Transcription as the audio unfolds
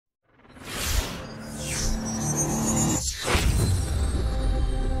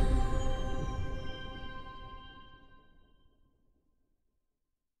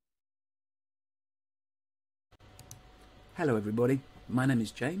Hello everybody, my name is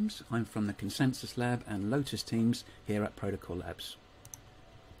James. I'm from the Consensus Lab and Lotus teams here at Protocol Labs.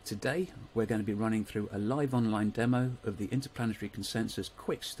 Today we're going to be running through a live online demo of the Interplanetary Consensus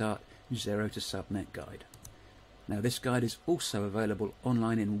Quick Start Zero-to-Subnet guide. Now this guide is also available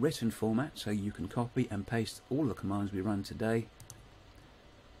online in written format, so you can copy and paste all the commands we run today.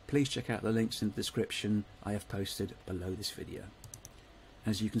 Please check out the links in the description I have posted below this video.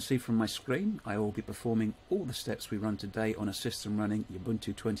 As you can see from my screen, I will be performing all the steps we run today on a system running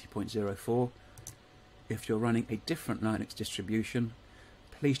Ubuntu 20.04. If you're running a different Linux distribution,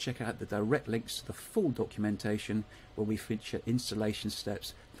 please check out the direct links to the full documentation where we feature installation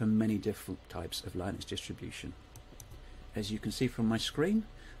steps for many different types of Linux distribution. As you can see from my screen,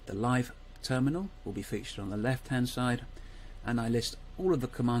 the live terminal will be featured on the left hand side, and I list all of the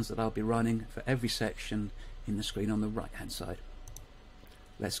commands that I'll be running for every section in the screen on the right hand side.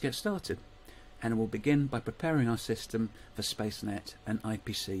 Let's get started, and we'll begin by preparing our system for SpaceNet and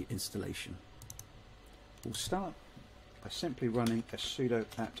IPC installation. We'll start by simply running a sudo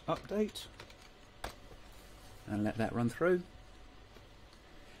apt update and let that run through.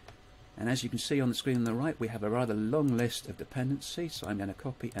 And as you can see on the screen on the right, we have a rather long list of dependencies, so I'm going to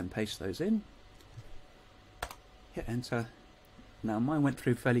copy and paste those in. Hit enter. Now mine went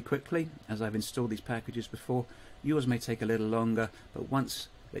through fairly quickly as I've installed these packages before. Yours may take a little longer, but once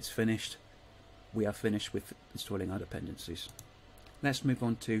it's finished, we are finished with installing our dependencies. Let's move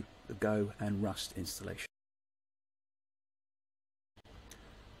on to the Go and Rust installation.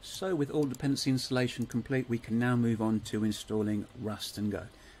 So with all dependency installation complete, we can now move on to installing Rust and Go.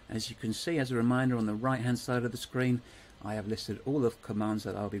 As you can see, as a reminder, on the right hand side of the screen I have listed all the commands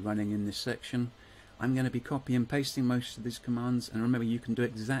that I'll be running in this section. I'm going to be copy and pasting most of these commands, and remember you can do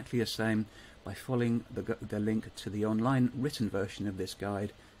exactly the same by following the link to the online written version of this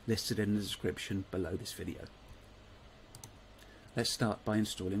guide listed in the description below this video. Let's start by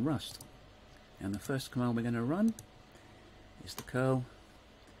installing Rust, and the first command we're going to run is the curl,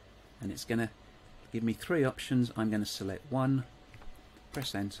 and it's going to give me three options. I'm going to select one,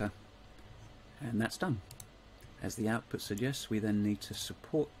 press enter, and that's done. As the output suggests, we then need to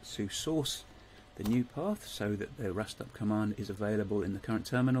source the new path so that the rustup command is available in the current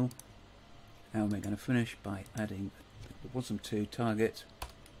terminal, and we're going to finish by adding the bottom2 target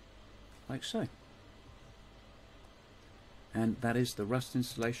like so. And that is the Rust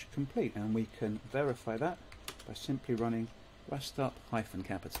installation complete, and we can verify that by simply running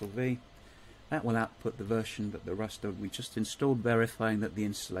rustup-V. That will output the version that the rustup we just installed, verifying that the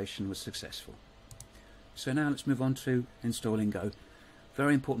installation was successful. So now let's move on to installing Go.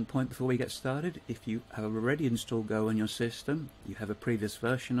 Very important point before we get started: if you have already installed Go on your system, you have a previous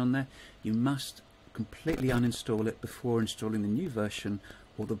version on there, you must completely uninstall it before installing the new version,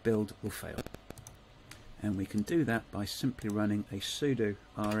 or the build will fail. And we can do that by simply running a sudo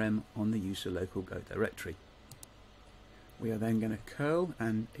rm on the user local Go directory. We are then going to curl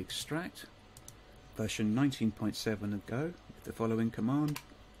and extract version 19.7 of Go with the following command.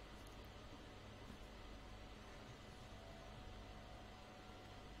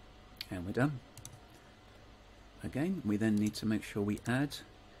 And we're done. Again, we then need to make sure we add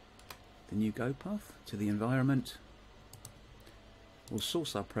the new Go path to the environment. We'll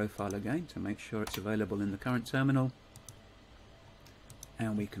source our profile again to make sure it's available in the current terminal,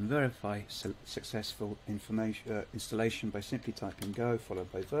 and we can verify successful installation by simply typing Go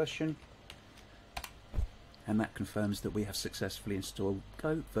followed by version, and that confirms that we have successfully installed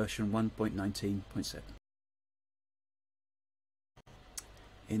Go version 1.19.7.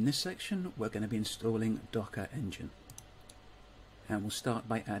 In this section we're going to be installing Docker Engine, and we'll start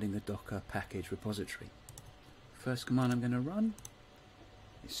by adding the Docker package repository. First command I'm going to run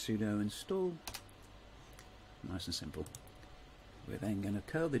is sudo install. Nice and simple. We're then going to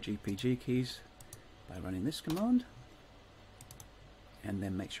curl the GPG keys by running this command, and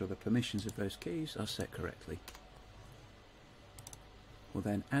then make sure the permissions of those keys are set correctly. We'll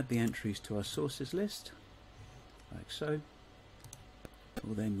then add the entries to our sources list like so.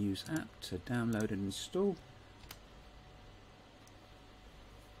 We'll then use apt to download and install.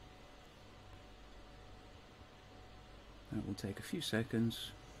 That will take a few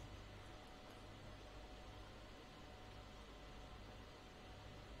seconds.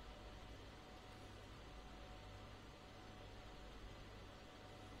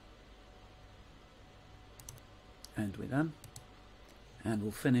 And we're done. And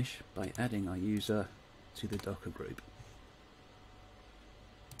we'll finish by adding our user to the Docker group.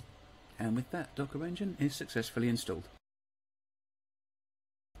 And with that, Docker Engine is successfully installed.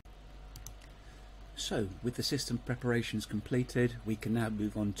 So, with the system preparations completed, we can now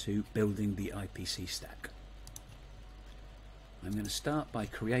move on to building the IPC stack. I'm going to start by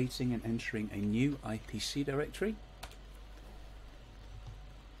creating and entering a new IPC directory,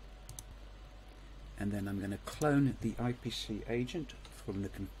 and then I'm going to clone the IPC agent from the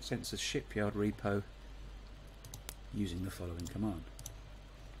Consensus Shipyard repo using the following command.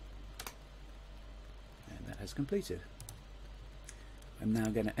 And that has completed. I'm now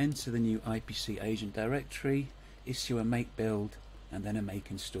going to enter the new IPC agent directory, issue a make build, and then a make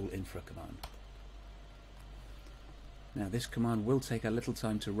install infra command. Now this command will take a little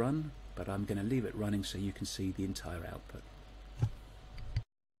time to run, but I'm going to leave it running so you can see the entire output.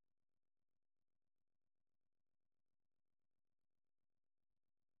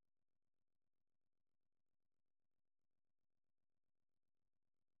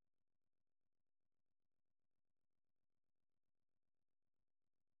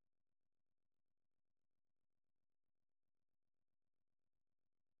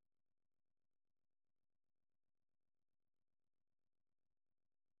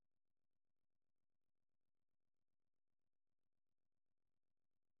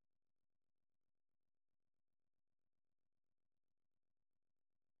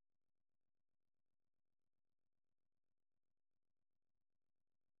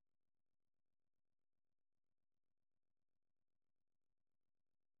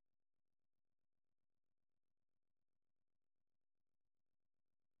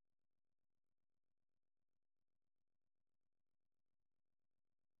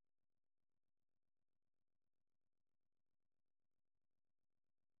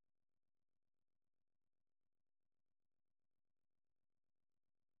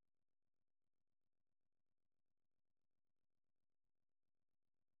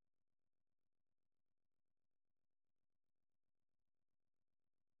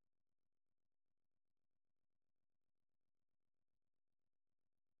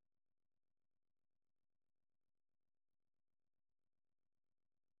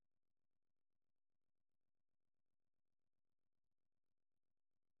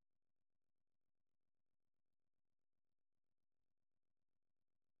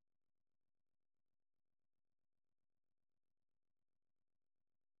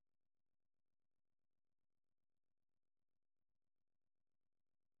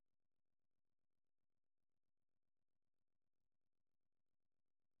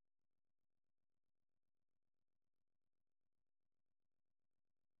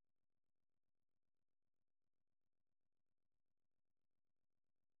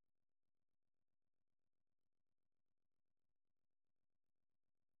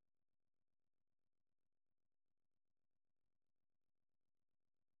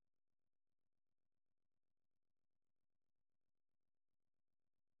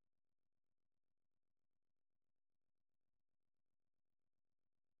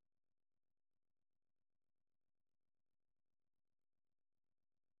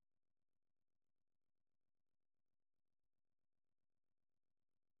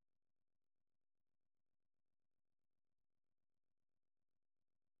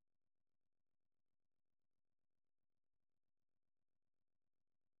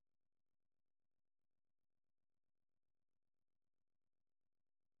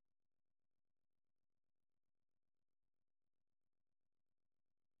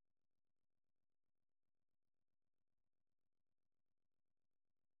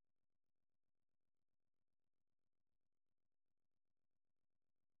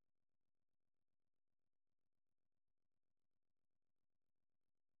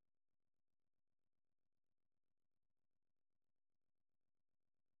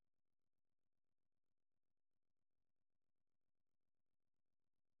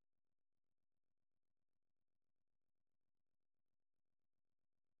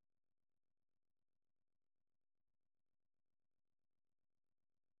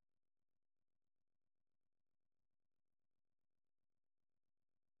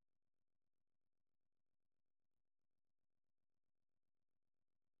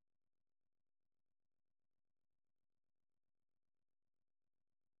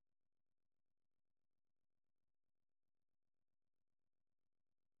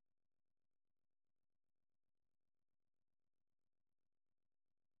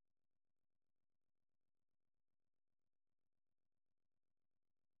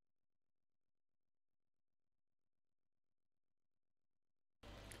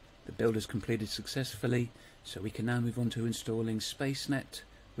 The build is completed successfully, so we can now move on to installing SpaceNet,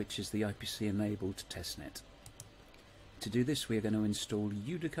 which is the IPC enabled testnet. To do this, we are going to install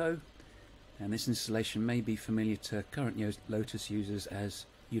Udico, and this installation may be familiar to current Lotus users as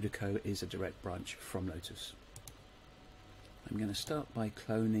Udico is a direct branch from Lotus. I'm going to start by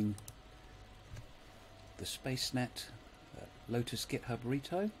cloning the SpaceNet Lotus GitHub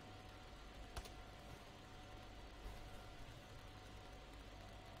repo.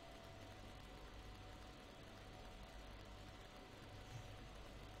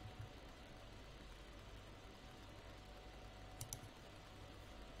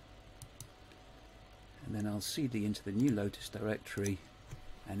 And then I'll cd into the new Lotus directory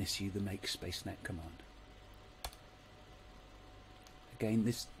and issue the make spacenet command. Again,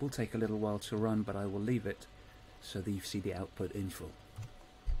 this will take a little while to run, but I will leave it so that you see the output in full.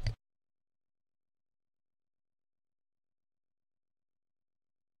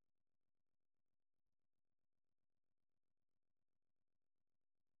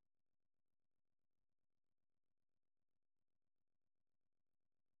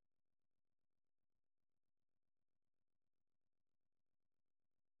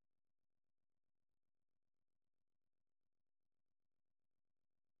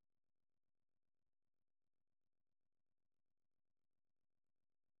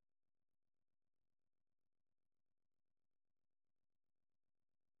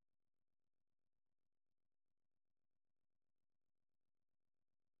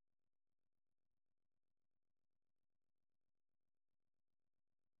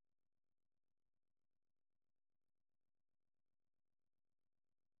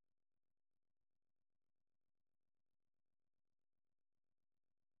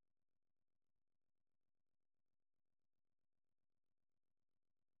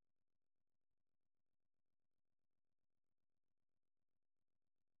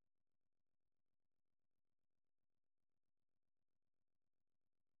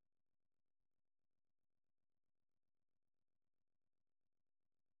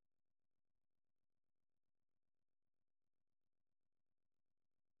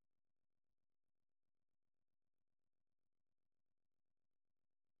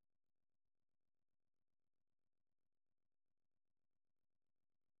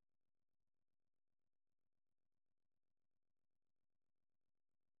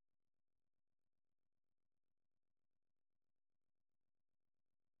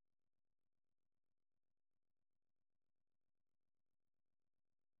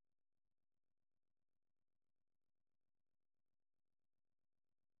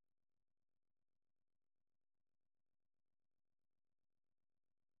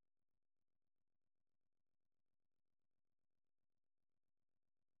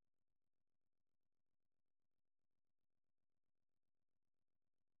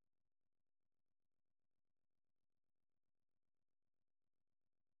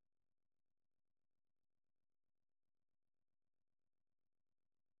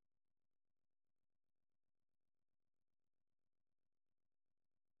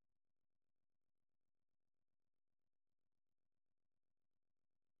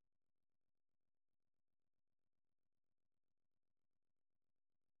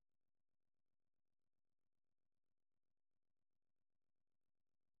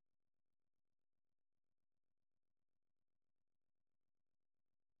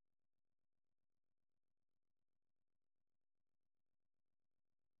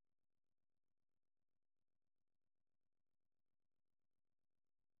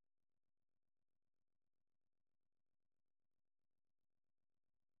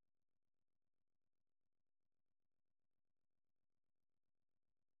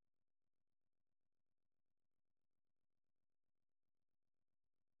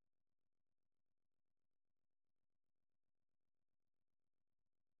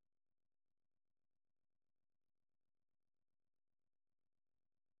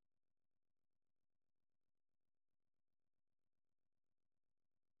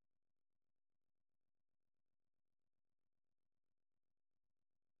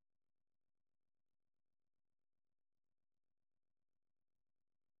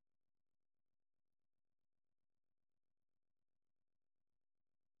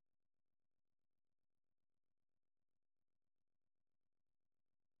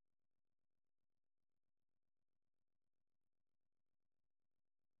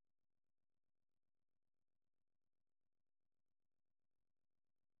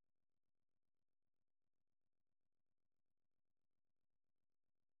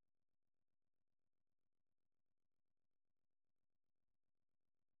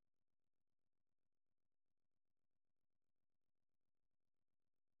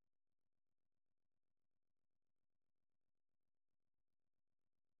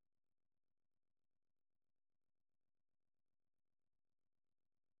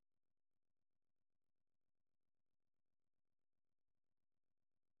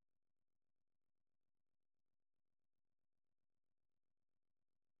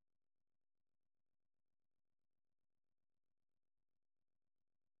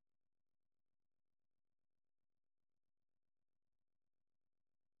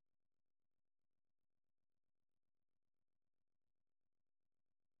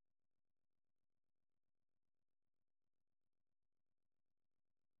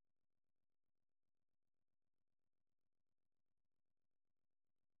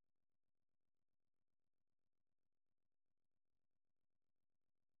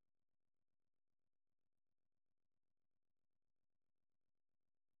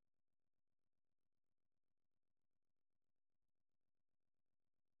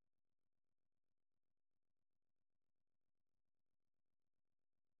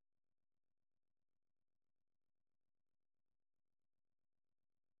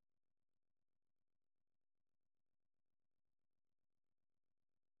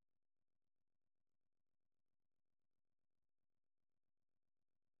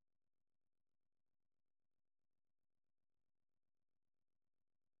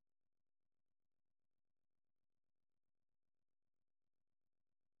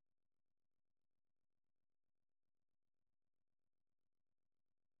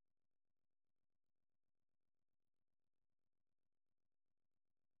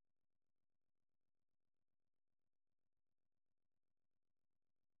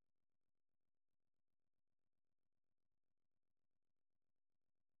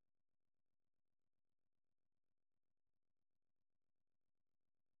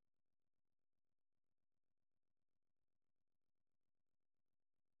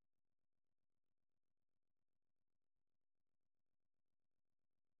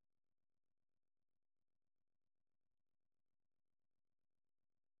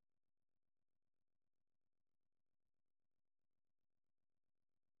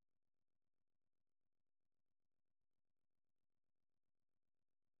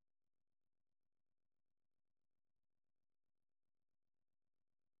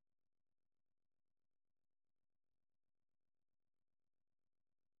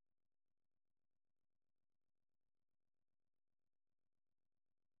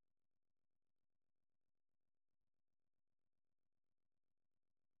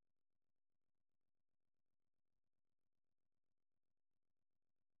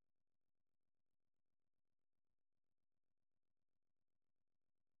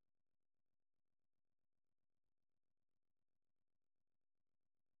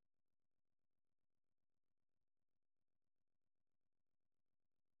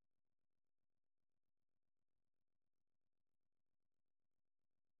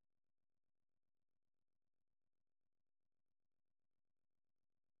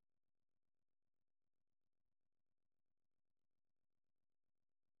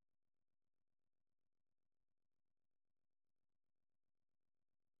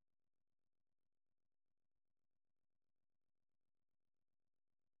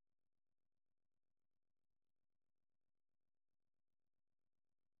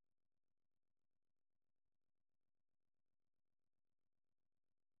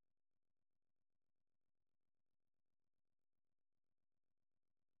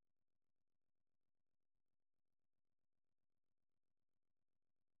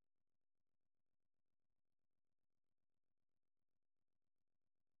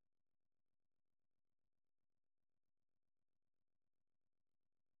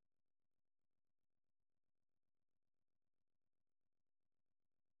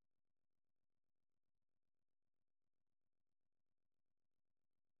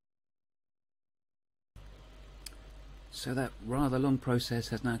 So that rather long process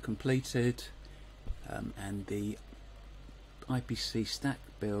has now completed, and the IPC Stack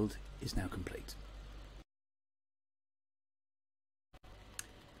build is now complete.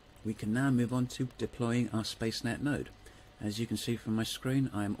 We can now move on to deploying our SpaceNet node. As you can see from my screen,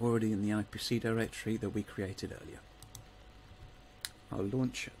 I am already in the IPC directory that we created earlier. I'll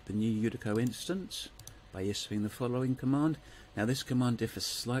launch the new Udico instance by issuing the following command. Now this command differs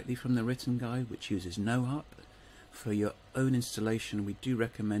slightly from the written guide, which uses nohup. For your own installation, we do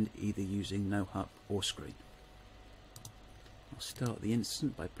recommend either using nohup or screen. I'll start the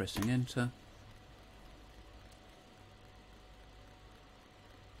instance by pressing enter.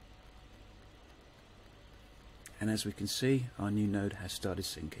 And as we can see, our new node has started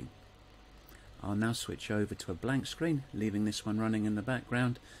syncing. I'll now switch over to a blank screen, leaving this one running in the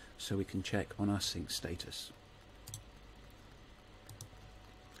background so we can check on our sync status.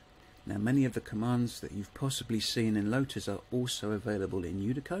 Now many of the commands that you've possibly seen in Lotus are also available in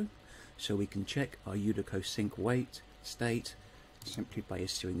Udico, so we can check our Udico sync wait state simply by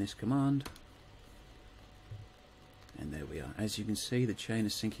issuing this command. And there we are. As you can see, the chain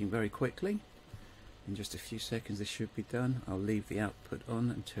is syncing very quickly. In just a few seconds this should be done. I'll leave the output on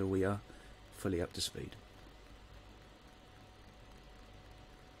until we are fully up to speed.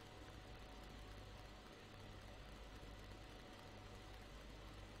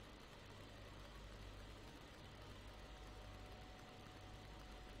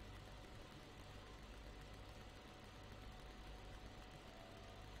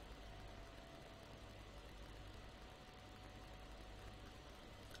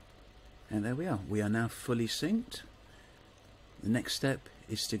 And there we are. We are now fully synced. The next step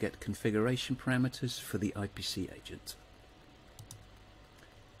is to get configuration parameters for the IPC agent.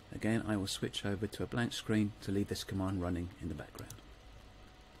 Again, I will switch over to a blank screen to leave this command running in the background.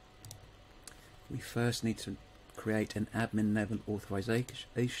 We first need to create an admin level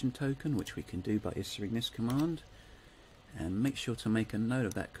authorization token, which we can do by issuing this command. And make sure to make a note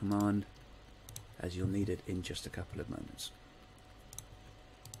of that command, as you'll need it in just a couple of moments.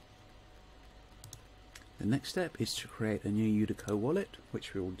 The next step is to create a new Udico wallet,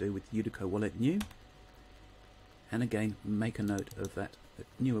 which we will do with Udico wallet new. And again, make a note of that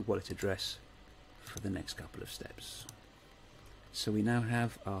new wallet address for the next couple of steps. So we now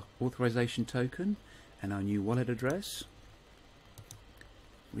have our authorization token and our new wallet address.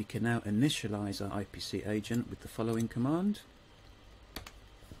 We can now initialize our IPC agent with the following command.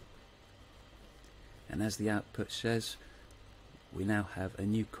 And as the output says, we now have a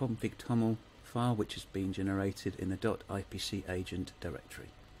new config toml file which has been generated in the .ipc agent directory.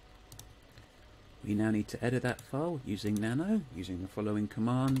 We now need to edit that file using nano, using the following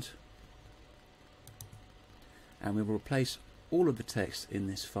command, and we will replace all of the text in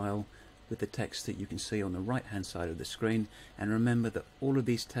this file with the text that you can see on the right hand side of the screen, and remember that all of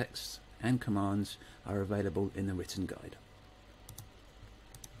these texts and commands are available in the written guide.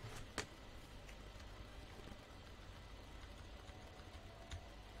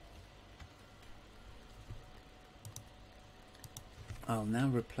 I'll now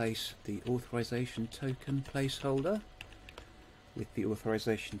replace the authorization token placeholder with the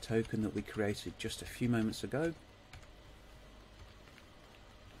authorization token that we created just a few moments ago.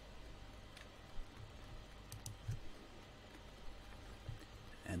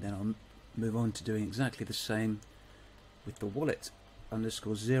 And then I'll move on to doing exactly the same with the wallet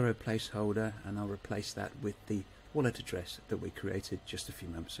 _0 placeholder, and I'll replace that with the wallet address that we created just a few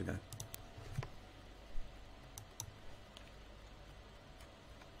moments ago.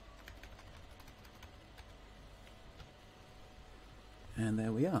 And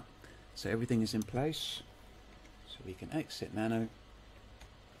there we are. So everything is in place. So we can exit Nano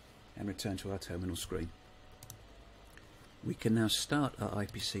and return to our terminal screen. We can now start our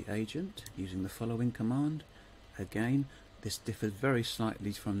IPC agent using the following command. Again, this differs very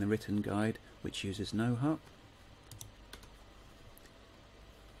slightly from the written guide, which uses nohup.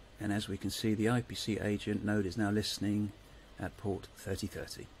 And as we can see, the IPC agent node is now listening at port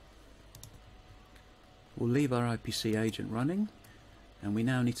 3030. We'll leave our IPC agent running, and we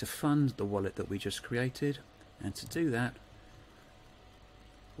now need to fund the wallet that we just created. And to do that,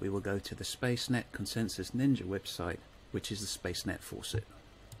 we will go to the SpaceNet Consensus Ninja website, which is the SpaceNet faucet.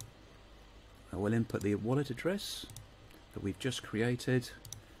 I will input the wallet address that we've just created,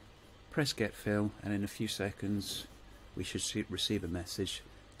 press get fill, and in a few seconds we should receive a message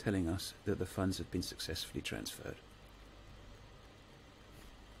telling us that the funds have been successfully transferred.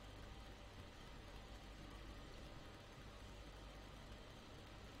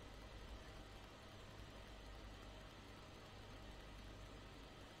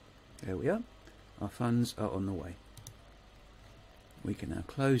 There we are. Our funds are on the way. We can now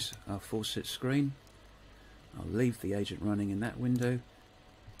close our faucet screen. I'll leave the agent running in that window,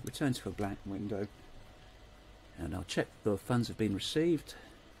 return to a blank window, and I'll check the funds have been received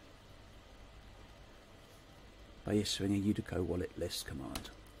by issuing a Udico wallet list command.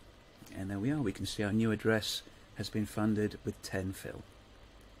 And there we are, we can see our new address has been funded with 10 fil.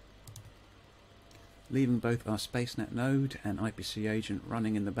 Leaving both our SpaceNet node and IPC agent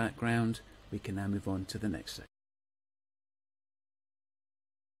running in the background, we can now move on to the next section.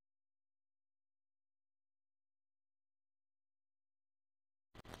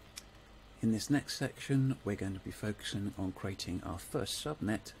 In this next section, we're going to be focusing on creating our first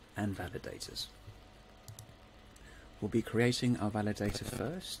subnet and validators. We'll be creating our validator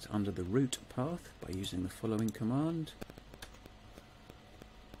first under the root path by using the following command.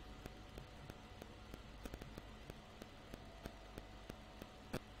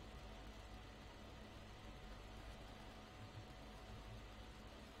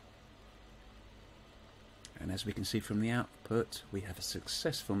 And as we can see from the output, we have a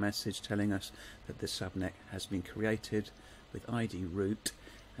successful message telling us that the subnet has been created with ID root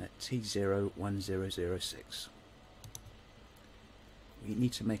at T01006. We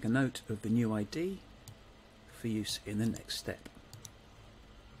need to make a note of the new ID for use in the next step.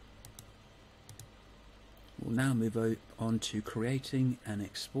 We'll now move on to creating and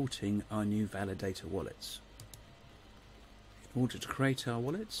exporting our new validator wallets. In order to create our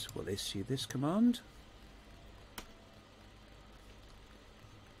wallets, we'll issue this command.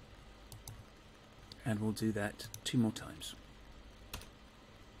 And we'll do that 2 more times.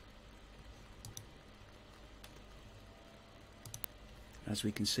 As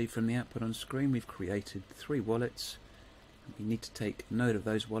we can see from the output on screen, we've created 3 wallets. We need to take note of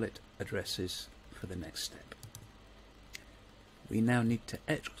those wallet addresses for the next step. We now need to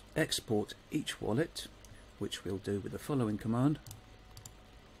export each wallet, which we'll do with the following command.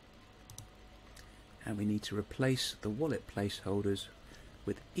 And we need to replace the wallet placeholders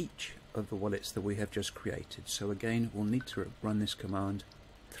with each of the wallets that we have just created. So again, we'll need to run this command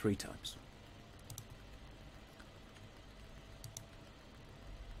 3 times.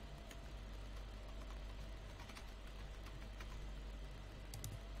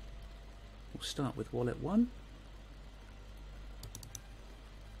 We'll start with wallet 1.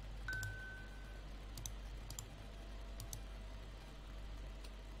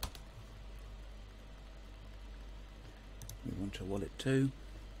 Move on to wallet 2.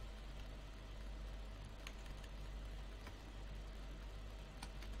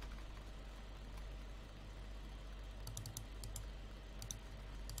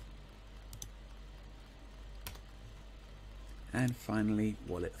 And finally,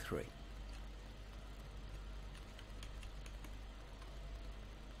 wallet 3.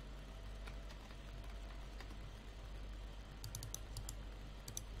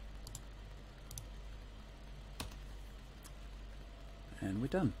 And we're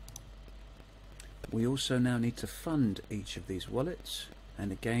done. We also now need to fund each of these wallets,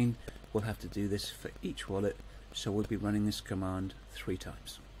 and again we'll have to do this for each wallet, so we'll be running this command 3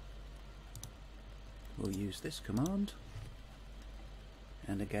 times. We'll use this command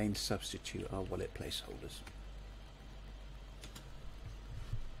and again substitute our wallet placeholders.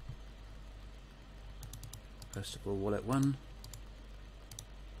 First of all, wallet 1.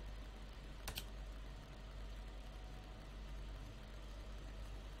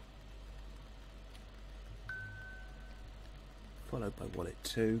 Followed by wallet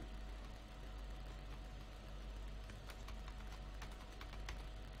 2.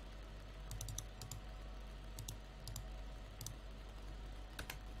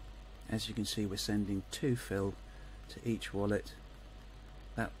 As you can see, we're sending 2 fil to each wallet.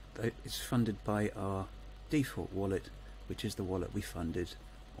 That is funded by our default wallet, which is the wallet we funded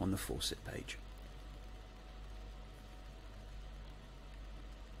on the faucet page.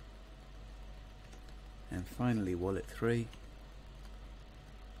 And finally, wallet 3.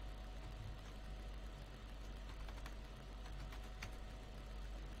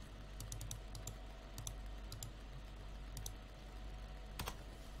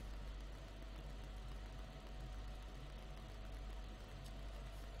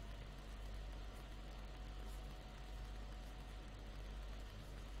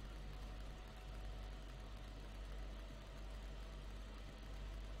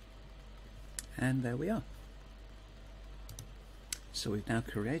 And there we are. So we've now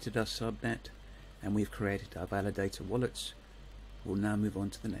created our subnet and we've created our validator wallets. We'll now move on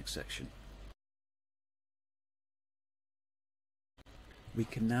to the next section. We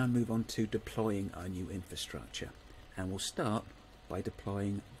can now move on to deploying our new infrastructure, and we'll start by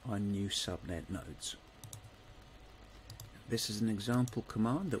deploying our new subnet nodes. This is an example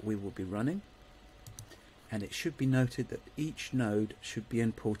command that we will be running, and it should be noted that each node should be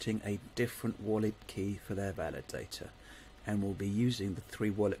importing a different wallet key for their validator, and we'll be using the 3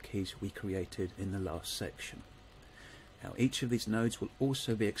 wallet keys we created in the last section. Now each of these nodes will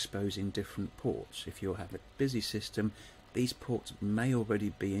also be exposing different ports. If you have a busy system, these ports may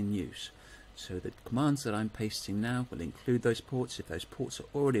already be in use. So the commands that I'm pasting now will include those ports. If those ports are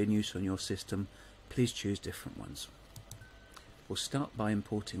already in use on your system, please choose different ones. We'll start by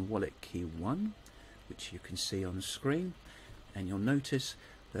importing wallet key 1, which you can see on the screen, and you'll notice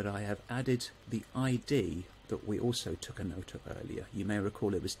that I have added the ID that we also took a note of earlier. You may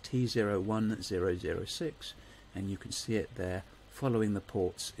recall it was T01006, and you can see it there following the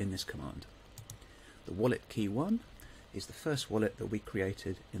ports in this command. The wallet key 1 is the first wallet that we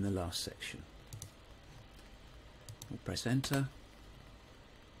created in the last section. We'll press enter.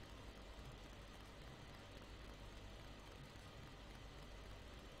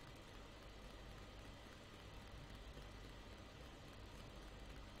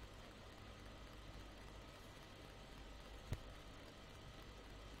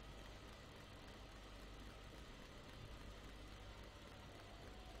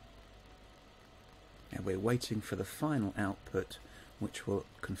 And we're waiting for the final output, which will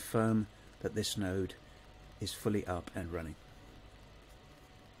confirm that this node is fully up and running.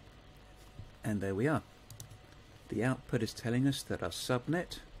 And there we are. The output is telling us that our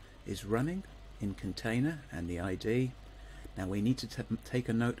subnet is running in container and the ID. Now we need to take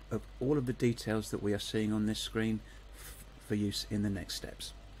a note of all of the details that we are seeing on this screen for use in the next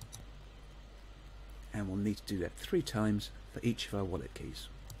steps. And we'll need to do that 3 times for each of our wallet keys.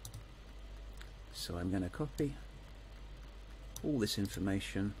 So I'm going to copy all this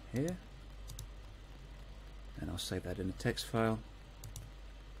information here, and I'll save that in a text file.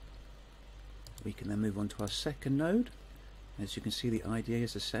 We can then move on to our second node. As you can see, the ID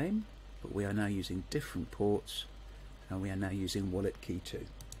is the same, but we are now using different ports, and we are now using wallet key 2.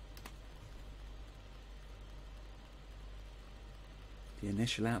 The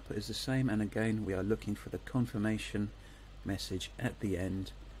initial output is the same, and again we are looking for the confirmation message at the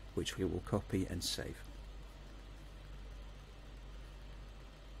end, which we will copy and save.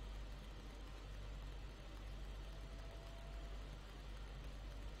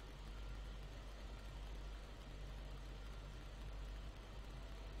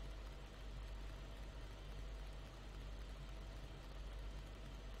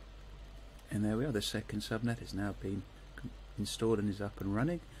 And there we are, the second subnet has now been installed and is up and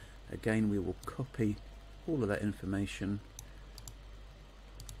running. Again, we will copy all of that information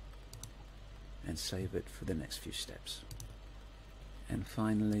and save it for the next few steps. And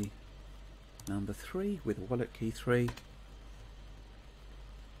finally, number 3 with wallet key 3.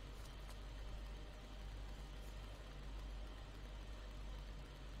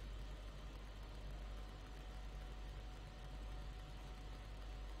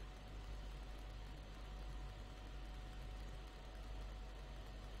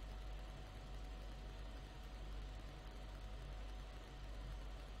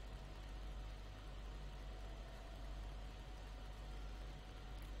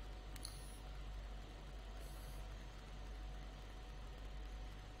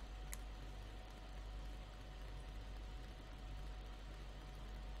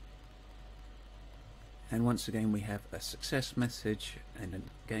 And once again we have a success message, and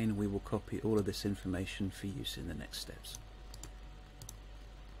again we will copy all of this information for use in the next steps.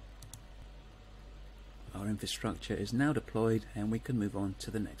 Our infrastructure is now deployed, and we can move on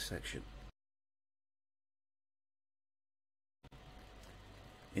to the next section.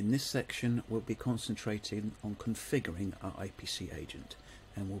 In this section we'll be concentrating on configuring our IPC agent,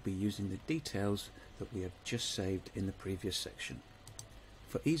 and we'll be using the details that we have just saved in the previous section.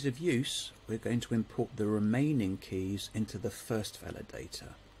 For ease of use, we're going to import the remaining keys into the first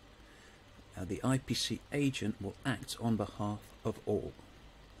validator. Now, the IPC agent will act on behalf of all.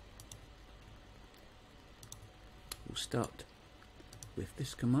 We'll start with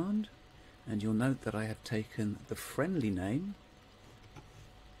this command, and you'll note that I have taken the friendly name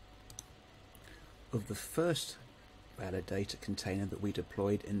of the first validator container that we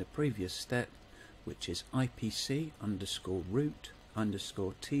deployed in the previous step, which is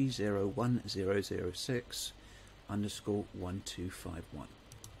IPC_root_T01006_1251.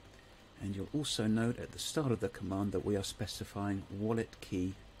 And you'll also note at the start of the command that we are specifying wallet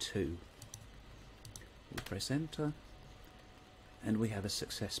key 2. We'll press enter, and we have a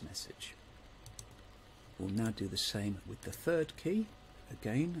success message. We'll now do the same with the third key.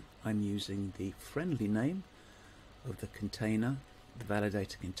 Again, I'm using the friendly name of the container, the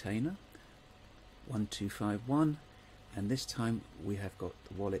validator container, 1251, and this time we have got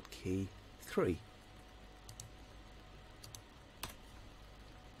the wallet key 3.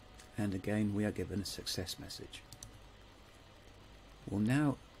 And again we are given a success message. We'll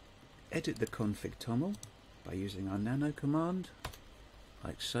now edit the config toml by using our nano command,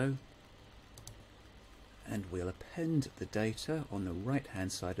 like so, and we'll append the data on the right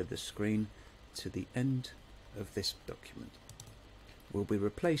hand side of the screen to the end of this document. We'll be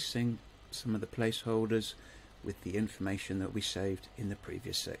replacing some of the placeholders with the information that we saved in the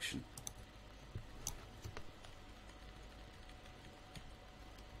previous section.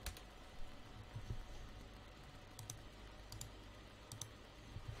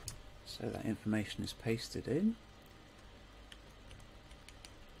 So that information is pasted in.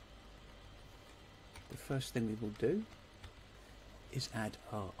 The first thing we will do is add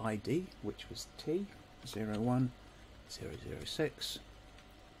our ID, which was T01006.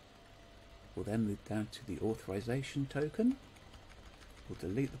 We'll then move down to the authorization token. We'll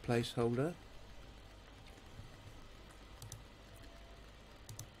delete the placeholder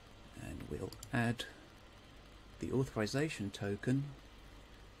and we'll add the authorization token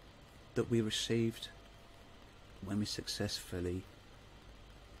that we received when we successfully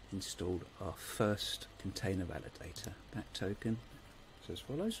installed our first container validator. That token is as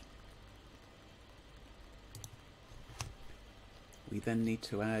follows. We then need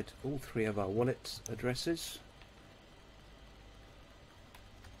to add all 3 of our wallet addresses.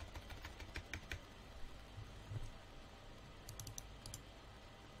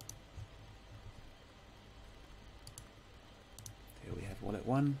 Here we have wallet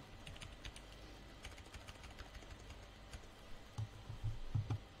 1.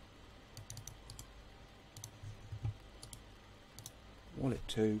 Wallet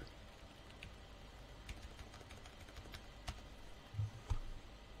 2.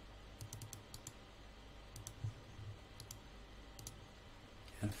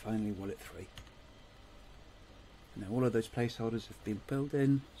 And finally wallet 3. Now all of those placeholders have been filled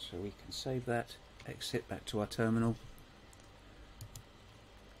in, so we can save that, exit back to our terminal,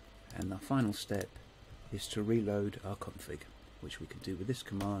 and our final step is to reload our config, which we can do with this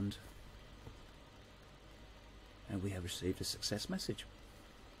command, and we have received a success message.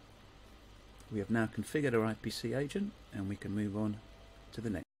 We have now configured our IPC agent, and we can move on to the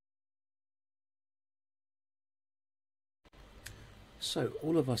next. So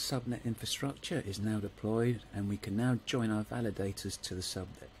all of our subnet infrastructure is now deployed, and we can now join our validators to the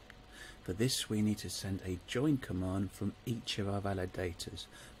subnet. For this we need to send a join command from each of our validators,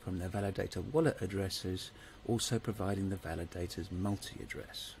 from their validator wallet addresses, also providing the validator's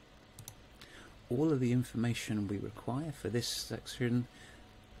multi-address. All of the information we require for this section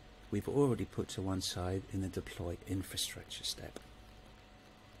we've already put to one side in the deploy infrastructure step.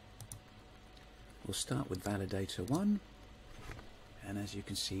 We'll start with validator 1, and as you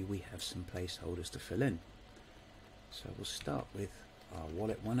can see we have some placeholders to fill in. So we'll start with our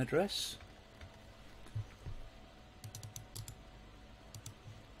wallet 1 address.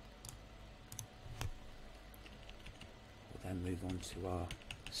 We'll then move on to our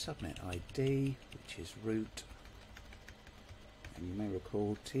subnet ID, which is root, and you may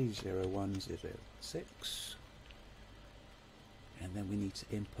recall T01006, and then we need to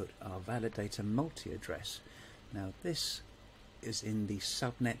input our validator multi-address. Now this is in the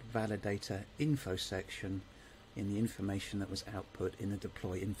subnet validator info section in the information that was output in the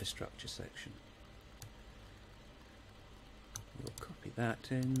deploy infrastructure section. We'll copy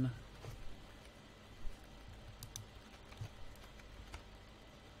that in.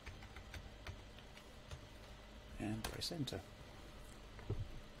 And press enter.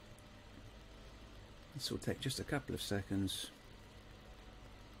 This will take just a couple of seconds.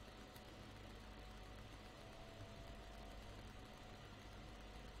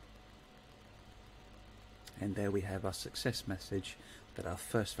 And there we have our success message that our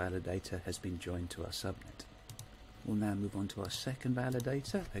first validator has been joined to our subnet. We'll now move on to our second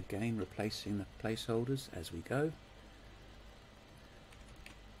validator, again replacing the placeholders as we go.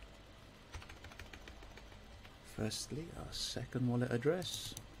 Firstly, our second wallet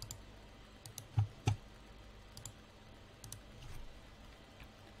address.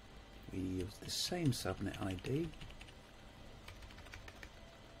 We use the same subnet ID.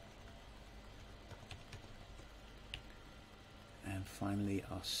 And finally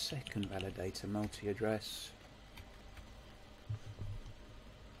our second validator multi-address.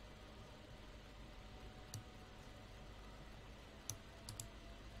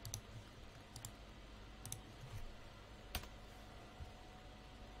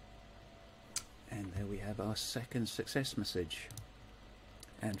 And there we have our second success message.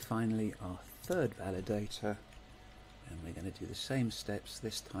 And finally our third validator, we're going to do the same steps,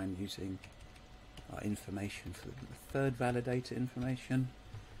 this time using our information for the third validator information.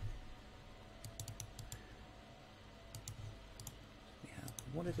 We have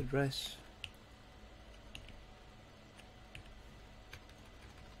wallet address,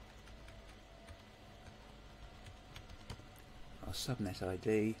 our subnet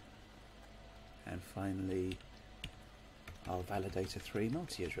ID, and finally our validator 3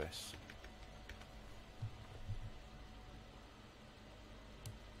 multi-address.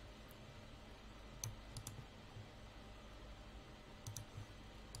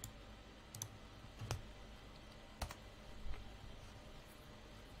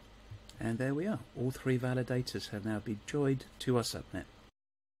 And there we are, all 3 validators have now been joined to our subnet.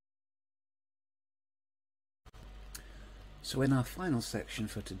 So in our final section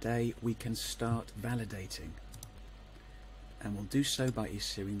for today, we can start validating. And we'll do so by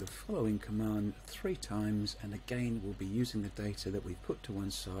issuing the following command 3 times, and again we'll be using the data that we've put to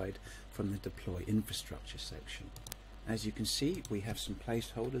one side from the deploy infrastructure section. As you can see, we have some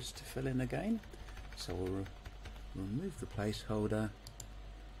placeholders to fill in again, so we'll remove the placeholder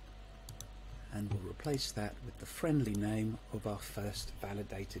and we'll replace that with the friendly name of our first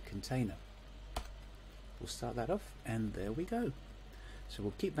validated container. We'll start that off, and there we go. So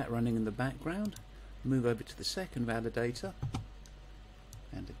we'll keep that running in the background, move over to the second validator,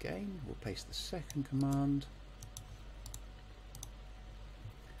 and again we'll paste the second command,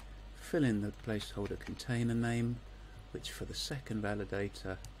 fill in the placeholder container name, which for the second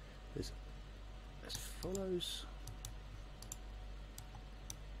validator is as follows.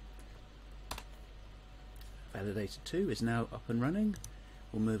 Validator 2 is now up and running.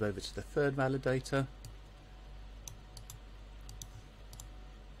 We'll move over to the third validator,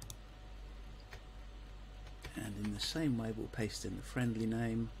 and in the same way we'll paste in the friendly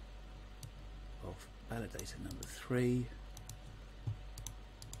name of validator number 3,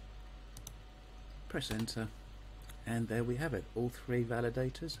 press enter, and there we have it, all 3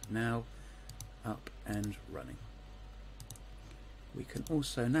 validators now up and running. We can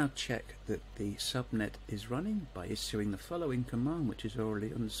also now check that the subnet is running by issuing the following command, which is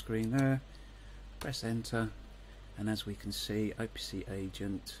already on the screen there. Press enter, and as we can see, IPC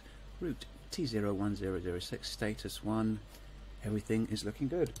agent root T01006 status 1, everything is looking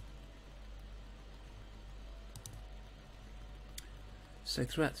good. So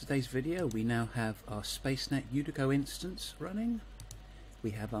throughout today's video we now have our SpaceNet Udigo instance running, we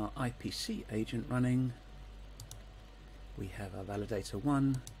have our IPC agent running, we have our validator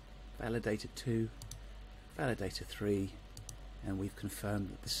 1, validator 2, validator 3, and we've confirmed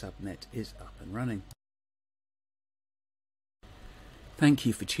that the subnet is up and running. Thank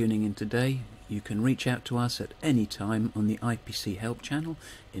you for tuning in today. You can reach out to us at any time on the IPC help channel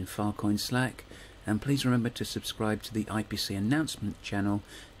in Filecoin Slack, and please remember to subscribe to the IPC announcement channel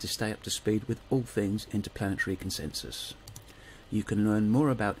to stay up to speed with all things interplanetary consensus. You can learn more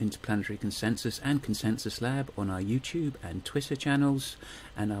about Interplanetary Consensus and Consensus Lab on our YouTube and Twitter channels,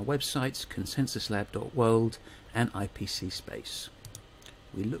 and our websites consensuslab.world and IPC Space.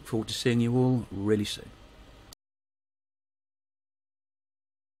 We look forward to seeing you all really soon.